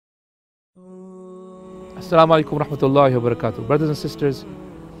Assalamu alaikum rahmatullahi wa barakatuh. Brothers and sisters,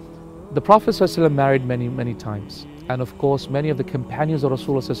 the Prophet ﷺ married many times. And of course, many of the companions of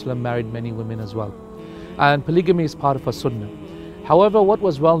Rasulullah ﷺ married many women as well. And polygamy is part of our Sunnah. However, what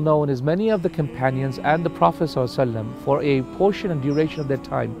was well known is many of the companions and the Prophet ﷺ, for a portion and duration of their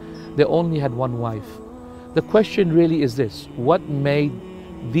time, they only had one wife. The question really is this: what made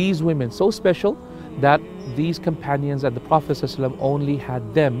these women so special that these companions and the Prophet ﷺ only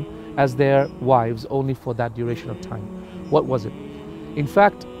had them as their wives only for that duration of time? What was it? In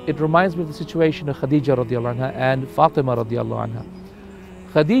fact, it reminds me of the situation of Khadija radiallahu anha and Fatimah radiallahu anha.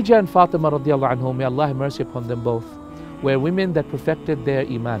 Khadija and Fatimah radiallahu anha, may Allah have mercy upon them both, were women that perfected their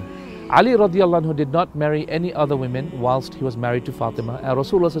iman. Ali radiallahu anhu did not marry any other women whilst he was married to Fatimah, and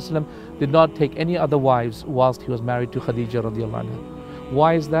Rasulullah ﷺ did not take any other wives whilst he was married to Khadija radiallahu anha.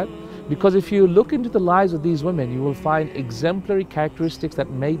 Why is that? Because if you look into the lives of these women, you will find exemplary characteristics that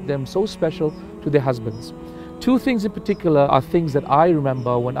made them so special to their husbands. Two things in particular are things that I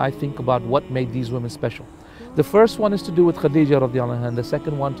remember when I think about what made these women special. The first one is to do with Khadija radiallahu anha, and the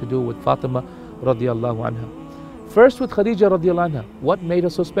second one to do with Fatima radiallahu anha. First with Khadija radiallahu anha, what made her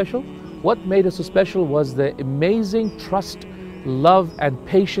so special? What made her so special was the amazing trust, love and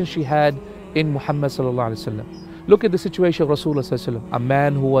patience she had in Muhammad sallallahu alaihi wasallam. Look at the situation of Rasulullah sallallahu alaihi wasallam, a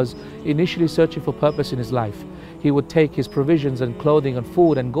man who was initially searching for purpose in his life. He would take his provisions and clothing and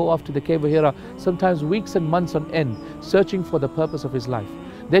food and go off to the cave of Hira, sometimes weeks and months on end, searching for the purpose of his life.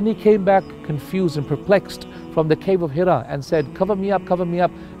 Then he came back confused and perplexed from the cave of Hira and said, cover me up, cover me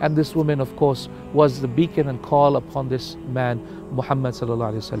up. And this woman, of course, was the beacon and call upon this man, Muhammad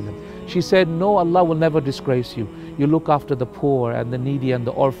sallallahu alaihi wasallam. She said, no, Allah will never disgrace you. You look after the poor and the needy and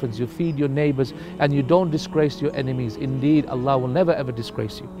the orphans. You feed your neighbors and you don't disgrace your enemies. Indeed, Allah will never ever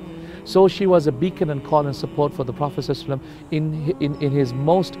disgrace you. So she was a beacon and call and support for the Prophet ﷺ in his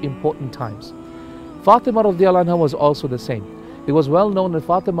most important times. Fatima radiallahu anha was also the same. It was well known that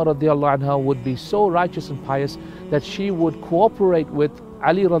Fatima radiallahu anha would be so righteous and pious that she would cooperate with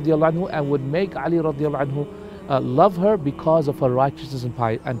Ali radiallahu anhu and would make Ali radiallahu anhu love her because of her righteousness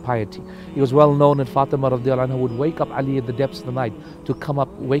and piety. It was well known that Fatima radiallahu anha would wake up Ali in the depths of the night to come up,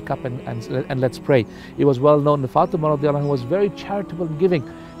 wake up and let's pray. It was well known that Fatima radiallahu anha was very charitable and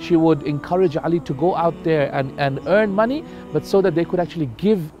giving. She would encourage Ali to go out there and earn money, but so that they could actually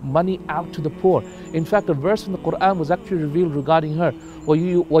give money out to the poor. In fact, a verse in the Quran was actually revealed regarding her.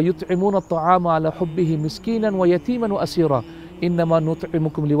 وَيُطْعِمُونَ الطَّعَامَ عَلَى حُبِّهِ مِسْكِينًا وَيَتِيمًا وَأَسِيرًا إِنَّمَا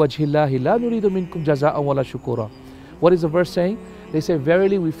نُطْعِمُكُمْ لِوَجْهِ اللَّهِ لَا نُرِيدُ مِنْكُمْ جَزَاءً وَلَا شُكُورًا. What is the verse saying? They say,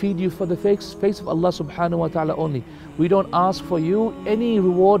 verily we feed you for the face of Allah subhanahu wa ta'ala only. We don't ask for you any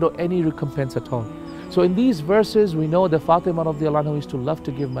reward or any recompense at all. So in these verses, we know that Fatima radiallahu anha used to love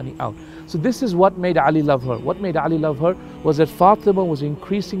to give money out. So this is what made Ali love her. What made Ali love her was that Fatima was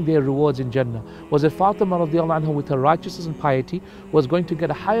increasing their rewards in Jannah. Was that Fatima radiallahu anha with her righteousness and piety was going to get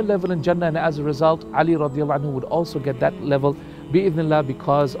a higher level in Jannah, and as a result, Ali radiallahu anhu would also get that level bi'idhnillah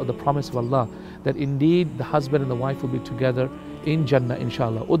because of the promise of Allah that indeed the husband and the wife will be together in Jannah,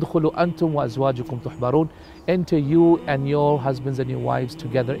 inshallah. Udkhulu antum wa azwajukum tuhbarun. Enter you and your husbands and your wives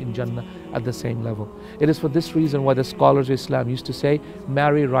together in Jannah at the same level. It is for this reason why the scholars of Islam used to say,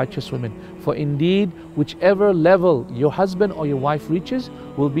 marry righteous women. For indeed, whichever level your husband or your wife reaches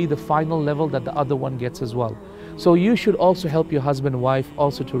will be the final level that the other one gets as well. So you should also help your husband and wife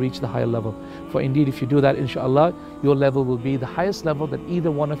also to reach the higher level. For indeed, if you do that, inshallah, your level will be the highest level that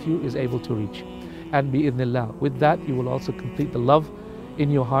either one of you is able to reach. And bi'idhnillah, with that you will also complete the love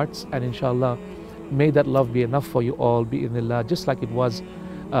in your hearts, and inshallah may that love be enough for you all bi'idhnillah, just like it was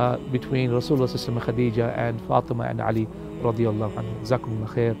between Rasulullah and Khadija and Fatima and Ali radiyallahu anhu. Jazakumullah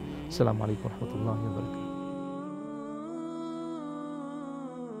khair. Assalamu alaikum wa rahmatullahi wa barakatuh.